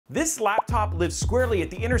This laptop lives squarely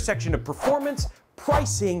at the intersection of performance,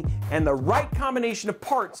 pricing, and the right combination of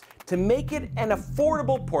parts to make it an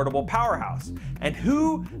affordable portable powerhouse. And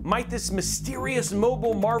who might this mysterious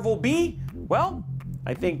mobile marvel be? Well,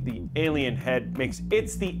 I think the alien head makes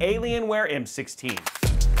it's the Alienware M16.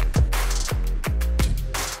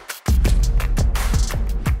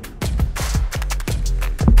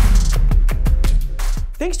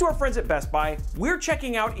 Thanks to our friends at Best Buy, we're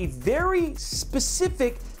checking out a very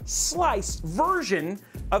specific sliced version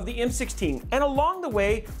of the M16. And along the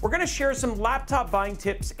way, we're gonna share some laptop buying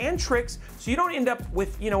tips and tricks so you don't end up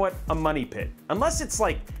with, you know what, a money pit. Unless it's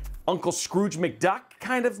like Uncle Scrooge McDuck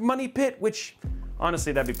kind of money pit, which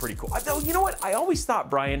honestly, that'd be pretty cool. Though, you know what, I always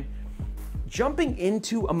thought, Brian, jumping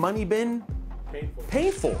into a money bin,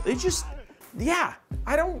 painful. It just, yeah,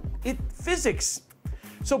 physics.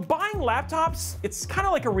 So buying laptops, it's kind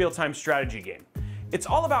of like a real-time strategy game. It's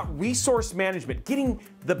all about resource management, getting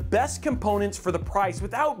the best components for the price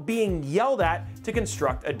without being yelled at to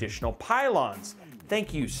construct additional pylons.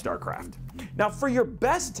 Thank you, StarCraft. Now, for your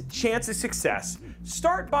best chance of success,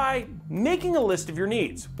 start by making a list of your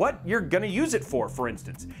needs, what you're gonna use it for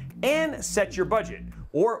instance, and set your budget,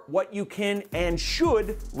 or what you can and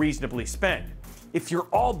should reasonably spend. If you're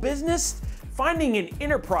all business, finding an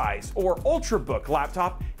enterprise or ultrabook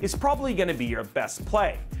laptop is probably gonna be your best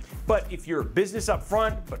play. But if you're business up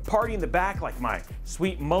front, but party in the back, like my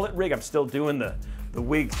sweet mullet rig, I'm still doing the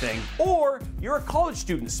wig thing, or you're a college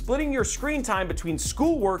student splitting your screen time between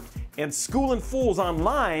schoolwork and school and fools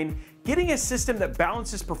online, getting a system that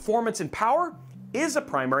balances performance and power is a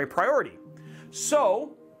primary priority.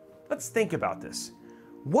 So let's think about this.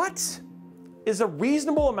 What is a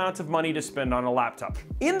reasonable amount of money to spend on a laptop?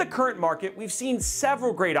 In the current market, we've seen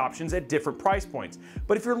several great options at different price points.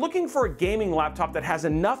 But if you're looking for a gaming laptop that has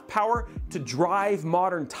enough power to drive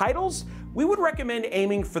modern titles, we would recommend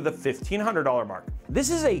aiming for the $1,500 mark.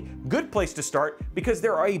 This is a good place to start because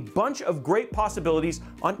there are a bunch of great possibilities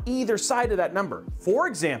on either side of that number. For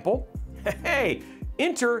example,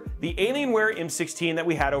 enter the Alienware M16 that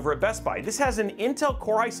we had over at Best Buy. This has an Intel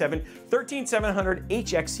Core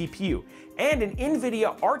i7-13700HX CPU and an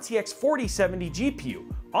NVIDIA RTX 4070 GPU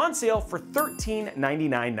on sale for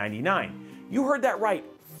 $1,399.99. You heard that right,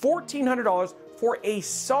 $1,400 for a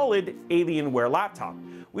solid Alienware laptop.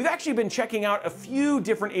 We've actually been checking out a few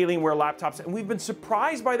different Alienware laptops and we've been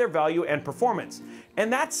surprised by their value and performance. And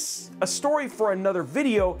that's a story for another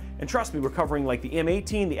video, and trust me, we're covering like the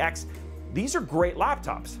M18, the X. These are great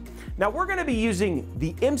laptops. Now we're gonna be using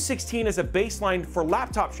the M16 as a baseline for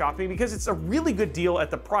laptop shopping because it's a really good deal at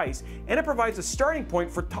the price and it provides a starting point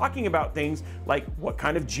for talking about things like what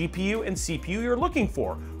kind of GPU and CPU you're looking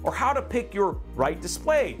for, or how to pick your right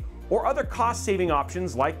display, or other cost-saving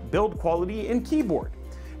options like build quality and keyboard.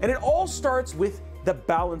 And it all starts with the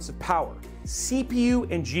balance of power, CPU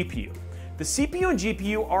and GPU. The CPU and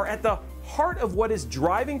GPU are at the heart of what is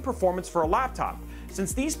driving performance for a laptop.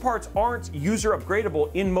 Since these parts aren't user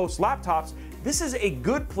upgradable in most laptops, this is a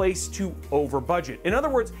good place to over budget. In other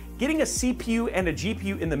words, getting a CPU and a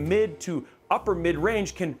GPU in the mid to upper mid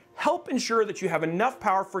range can help ensure that you have enough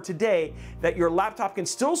power for today that your laptop can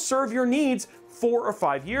still serve your needs 4 or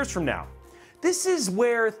 5 years from now. This is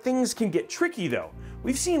where things can get tricky though.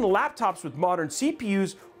 We've seen laptops with modern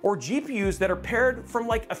CPUs or GPUs that are paired from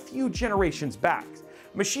like a few generations back.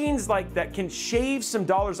 Machines like that can shave some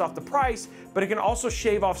dollars off the price, but it can also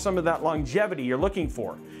shave off some of that longevity you're looking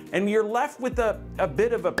for. And you're left with a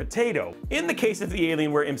bit of a potato. In the case of the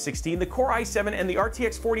Alienware M16, the Core i7 and the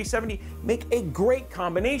RTX 4070 make a great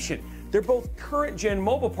combination. They're both current gen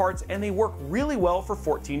mobile parts and they work really well for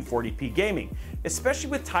 1440p gaming, especially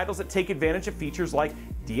with titles that take advantage of features like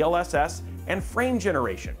DLSS and frame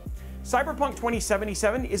generation. Cyberpunk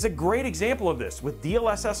 2077 is a great example of this. With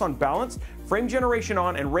DLSS on balance, frame generation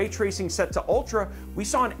on, and ray tracing set to ultra, we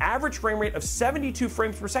saw an average frame rate of 72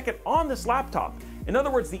 frames per second on this laptop. In other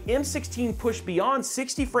words, the M16 pushed beyond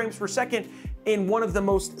 60 frames per second in one of the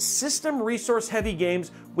most system resource heavy games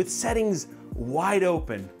with settings wide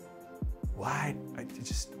open. Wide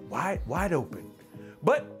open.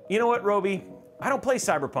 But you know what, Robey? I don't play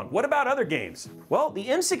Cyberpunk. What about other games? Well, the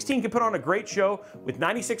M16 can put on a great show with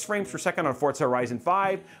 96 frames per second on Forza Horizon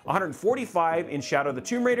 5, 145 in Shadow of the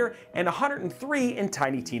Tomb Raider, and 103 in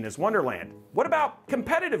Tiny Tina's Wonderland. What about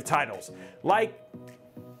competitive titles like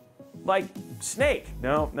Snake?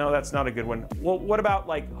 No, that's not a good one. Well, what about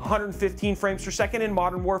like 115 frames per second in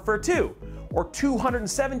Modern Warfare 2? Or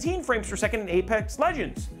 217 frames per second in Apex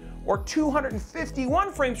Legends? Or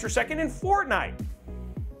 251 frames per second in Fortnite?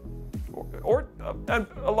 Or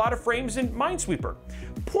a lot of frames in Minesweeper.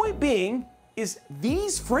 Point being, is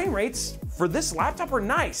these frame rates for this laptop are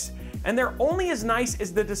nice, and they're only as nice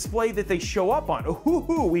as the display that they show up on.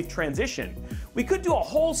 Ooh, we've transitioned. We could do a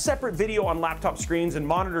whole separate video on laptop screens and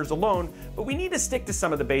monitors alone, but we need to stick to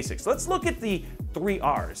some of the basics. Let's look at the 3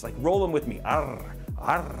 R's, like roll them with me.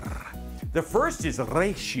 The first is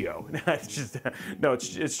ratio.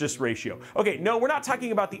 It's just ratio. Okay, no, we're not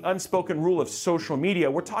talking about the unspoken rule of social media.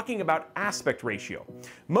 We're talking about aspect ratio.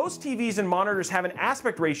 Most TVs and monitors have an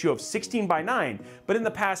aspect ratio of 16:9, but in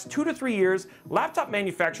the past 2 to 3 years, laptop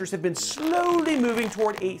manufacturers have been slowly moving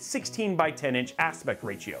toward a 16:10 aspect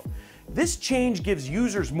ratio. This change gives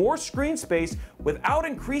users more screen space without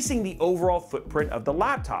increasing the overall footprint of the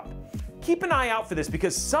laptop. Keep an eye out for this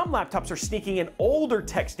because some laptops are sneaking in older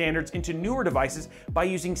tech standards into newer devices by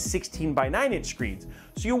using 16:9 screens.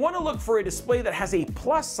 So you'll want to look for a display that has a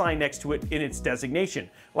plus sign next to it in its designation,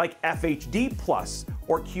 like FHD Plus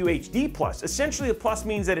or QHD Plus. Essentially, a plus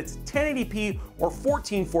means that it's 1080p or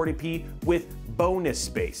 1440p with bonus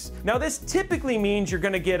space. Now this typically means you're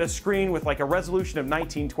going to get a screen with like a resolution of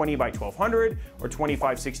 1920 by 1200 or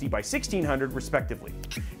 2560 by 1600 respectively.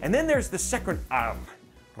 And then there's the second R,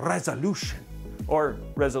 resolution, or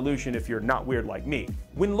resolution if you're not weird like me.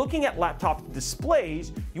 When looking at laptop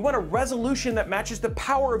displays, you want a resolution that matches the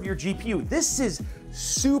power of your GPU. This is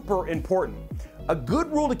super important. A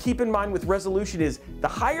good rule to keep in mind with resolution is the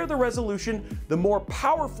higher the resolution, the more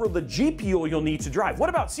powerful the GPU you'll need to drive. What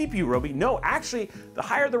about CPU, Robey? No, actually, the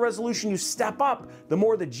higher the resolution you step up, the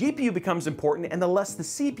more the GPU becomes important and the less the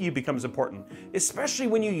CPU becomes important, especially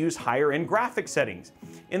when you use higher end graphic settings.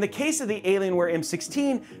 In the case of the Alienware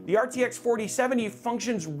M16, the RTX 4070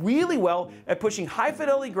 functions really well at pushing high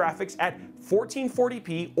fidelity graphics at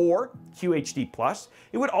 1440p or QHD+.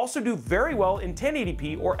 It would also do very well in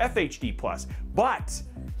 1080p or FHD+. But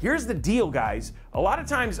here's the deal, guys. A lot of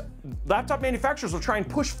times, laptop manufacturers will try and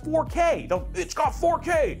push 4K. It's got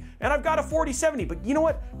 4K, and I've got a 4070. But you know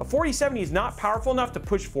what? A 4070 is not powerful enough to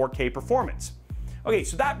push 4K performance. Okay,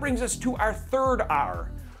 so that brings us to our third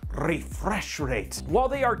R, refresh rate. While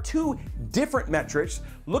they are two different metrics,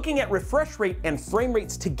 looking at refresh rate and frame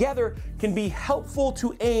rates together can be helpful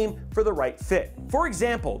to aim for the right fit. For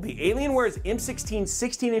example, the Alienware's M16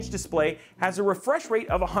 16-inch display has a refresh rate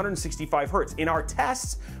of 165 Hz. In our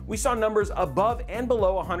tests, we saw numbers above and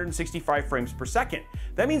below 165 frames per second.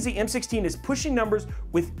 That means the M16 is pushing numbers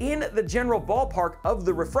within the general ballpark of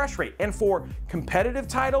the refresh rate. And for competitive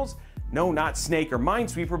titles, no, not Snake or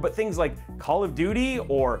Minesweeper, but things like Call of Duty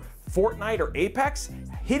or Fortnite or Apex,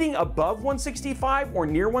 hitting above 165 or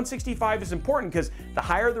near 165 is important because the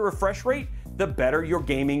higher the refresh rate, the better your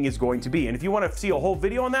gaming is going to be. And if you want to see a whole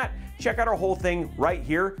video on that, check out our whole thing right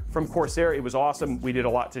here from Corsair. It was awesome. We did a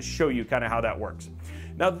lot to show you kind of how that works.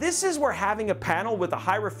 Now this is where having a panel with a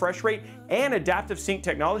high refresh rate and adaptive sync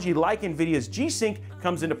technology like NVIDIA's G-Sync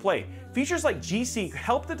comes into play. Features like G-Sync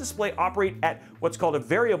help the display operate at what's called a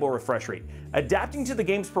variable refresh rate, adapting to the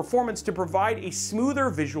game's performance to provide a smoother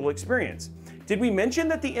visual experience. Did we mention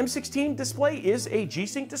that the M16 display is a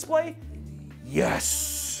G-Sync display?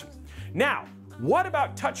 Yes! Now, what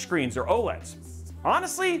about touchscreens or OLEDs?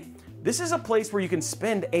 Honestly, this is a place where you can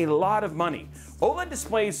spend a lot of money. OLED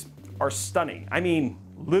displays are stunning. I mean,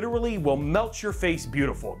 literally will melt your face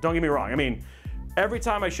beautiful. Don't get me wrong. I mean, every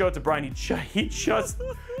time I show it to Brian, he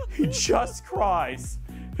just cries.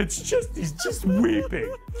 He's just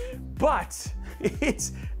weeping. But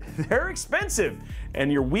they're expensive,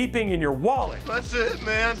 and you're weeping in your wallet. That's it,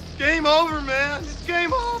 man. Game over, man. It's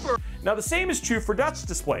game over. Now the same is true for touch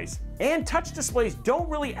displays. And touch displays don't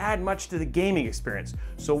really add much to the gaming experience.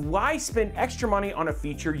 So why spend extra money on a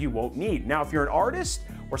feature you won't need? Now if you're an artist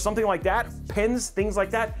or something like that, pens, things like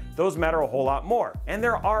that, those matter a whole lot more. And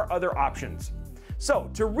there are other options. So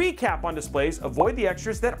to recap on displays, avoid the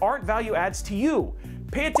extras that aren't value adds to you.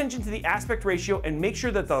 Pay attention to the aspect ratio and make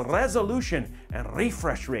sure that the resolution and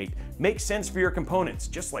refresh rate make sense for your components,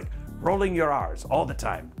 just like rolling your R's all the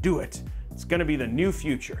time. Do it. It's gonna be the new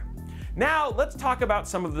future. Now let's talk about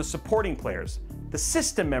some of the supporting players, the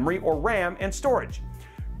system memory or RAM and storage.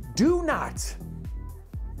 Do not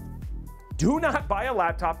buy a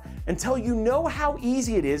laptop until you know how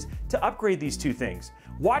easy it is to upgrade these two things.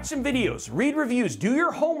 Watch some videos, read reviews, do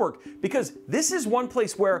your homework, because this is one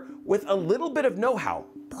place where, with a little bit of know-how,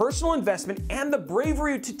 personal investment, and the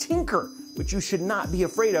bravery to tinker, which you should not be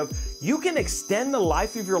afraid of, you can extend the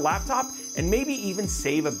life of your laptop and maybe even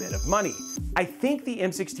save a bit of money. I think the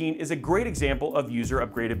M16 is a great example of user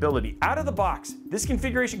upgradability. Out of the box, this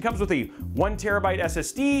configuration comes with a 1TB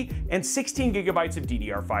SSD and 16GB of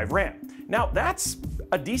DDR5 RAM. Now that's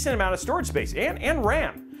a decent amount of storage space and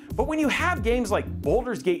RAM. But when you have games like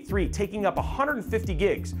Baldur's Gate 3 taking up 150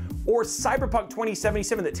 gigs, or Cyberpunk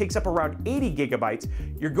 2077 that takes up around 80 gigabytes,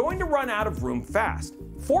 you're going to run out of room fast.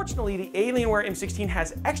 Fortunately, the Alienware M16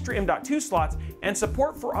 has extra M.2 slots and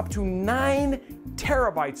support for up to 9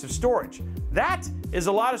 terabytes of storage. That is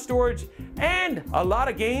a lot of storage and a lot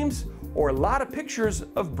of games or a lot of pictures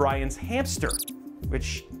of Brian's hamster,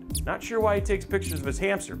 which not sure why he takes pictures of his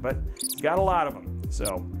hamster, but he's got a lot of them,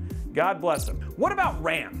 so God bless him. What about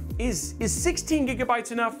RAM? Is 16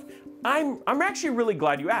 gigabytes enough? I'm actually really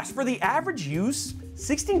glad you asked. For the average use,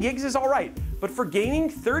 16 gigs is all right, but for gaming,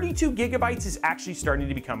 32 gigabytes is actually starting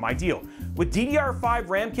to become ideal. With DDR5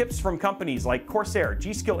 RAM kits from companies like Corsair,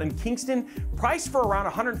 G.Skill, and Kingston, priced for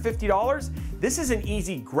around $150, this is an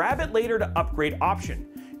easy grab it later to upgrade option.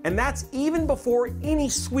 And that's even before any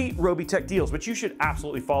sweet Robeytech deals, which you should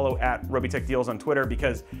absolutely follow at Robeytech Deals on Twitter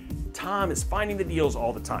because Tom is finding the deals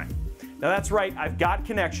all the time. Now that's right, I've got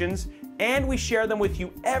connections and we share them with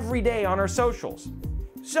you every day on our socials.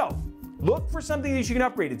 So look for something that you can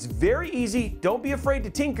upgrade. It's very easy, don't be afraid to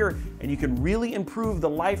tinker, and you can really improve the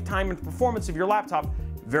lifetime and performance of your laptop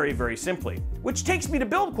very, very simply. Which takes me to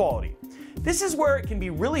build quality. This is where it can be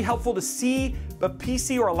really helpful to see a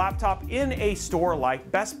PC or a laptop in a store like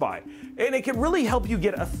Best Buy. And it can really help you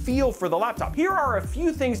get a feel for the laptop. Here are a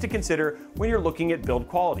few things to consider when you're looking at build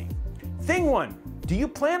quality. Thing 1, do you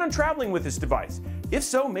plan on traveling with this device? If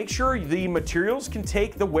so, make sure the materials can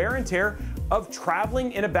take the wear and tear of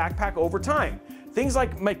traveling in a backpack over time. Things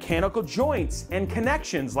like mechanical joints and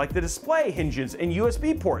connections like the display hinges and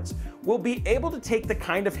USB ports will be able to take the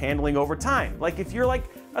kind of handling over time. Like if you're like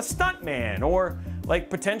a stuntman or like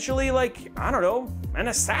potentially like, I don't know, an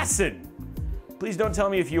assassin. Please don't tell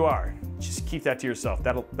me if you are. Just keep that to yourself.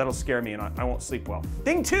 That'll scare me and I won't sleep well.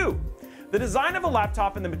 Thing 2, the design of a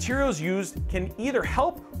laptop and the materials used can either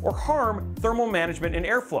help or harm thermal management and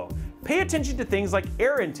airflow. Pay attention to things like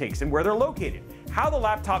air intakes and where they're located, how the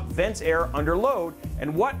laptop vents air under load,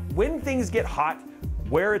 and when things get hot,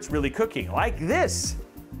 where it's really cooking. Like this.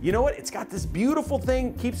 You know what? It's got this beautiful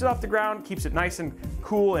thing, keeps it off the ground, keeps it nice and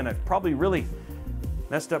cool, and I've probably really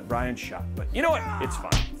messed up Brian's shot, but you know what? It's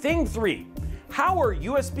fine. Thing 3, how are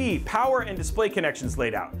USB, power, and display connections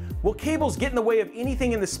laid out? Will cables get in the way of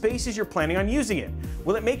anything in the spaces you're planning on using it?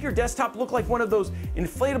 Will it make your desktop look like one of those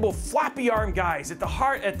inflatable floppy arm guys at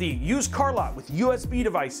the used car lot with USB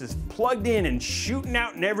devices plugged in and shooting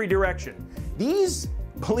out in every direction? These,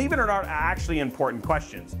 believe it or not, are actually important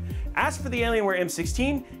questions. As for the Alienware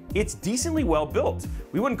M16, it's decently well built.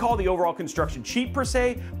 We wouldn't call the overall construction cheap per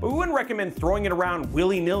se, but we wouldn't recommend throwing it around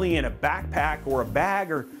willy-nilly in a backpack or a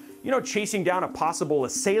bag or, chasing down a possible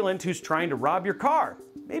assailant who's trying to rob your car.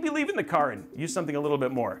 Maybe leave it in the car and use something a little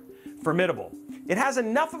bit more formidable. It has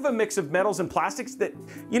enough of a mix of metals and plastics that,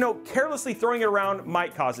 carelessly throwing it around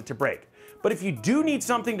might cause it to break. But if you do need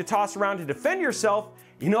something to toss around to defend yourself,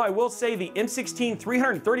 I will say the M16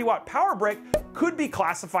 330 watt power brick could be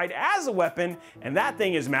classified as a weapon, and that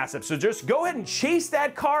thing is massive. So just go ahead and chase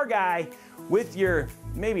that car guy with your,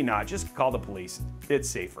 maybe not, just call the police. It's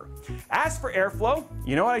safer. As for airflow,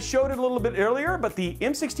 I showed it a little bit earlier, but the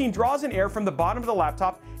M16 draws in air from the bottom of the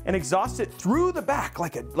laptop and exhausts it through the back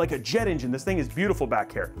like a jet engine. This thing is beautiful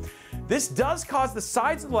back here. This does cause the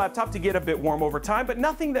sides of the laptop to get a bit warm over time, but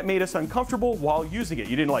nothing that made us uncomfortable while using it.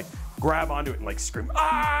 You didn't like grab onto it and like scream,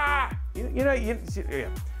 ah! It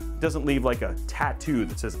doesn't leave like a tattoo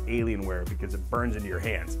that says Alienware because it burns into your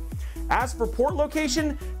hands. As for port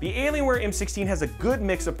location, the Alienware M16 has a good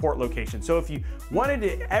mix of port location. So if you wanted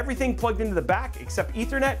everything plugged into the back except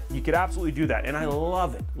Ethernet, you could absolutely do that. And I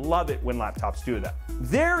love it when laptops do that.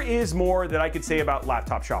 There is more that I could say about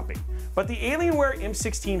laptop shopping, but the Alienware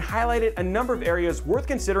M16 highlighted a number of areas worth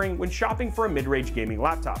considering when shopping for a mid-range gaming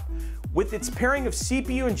laptop. With its pairing of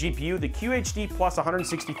CPU and GPU, the QHD plus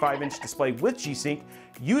 165-inch display with G-Sync,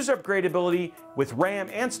 user upgradability with RAM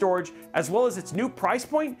and storage, as well as its new price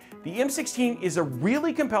point, the M16 is a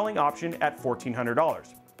really compelling option at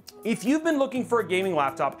 $1,400. If you've been looking for a gaming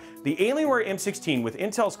laptop, the Alienware M16 with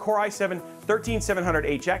Intel's Core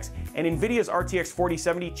i7-13700HX and NVIDIA's RTX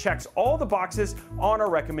 4070 checks all the boxes on our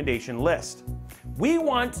recommendation list. We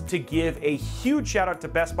want to give a huge shout out to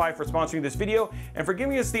Best Buy for sponsoring this video and for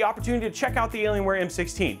giving us the opportunity to check out the Alienware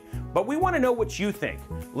M16. But we want to know what you think.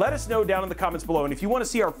 Let us know down in the comments below. And if you want to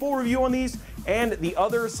see our full review on these and the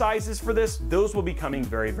other sizes for this, those will be coming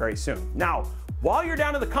very, very soon. Now, while you're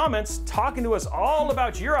down in the comments talking to us all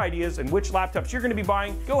about your ideas and which laptops you're going to be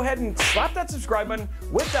buying, go ahead and slap that subscribe button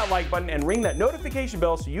with that like button and ring that notification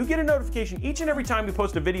bell so you get a notification each and every time we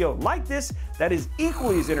post a video like this that is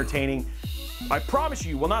equally as entertaining. I promise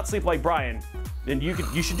you will not sleep like Brian, and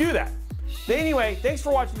you should do that. But anyway, thanks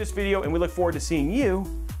for watching this video, and we look forward to seeing you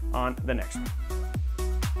on the next one.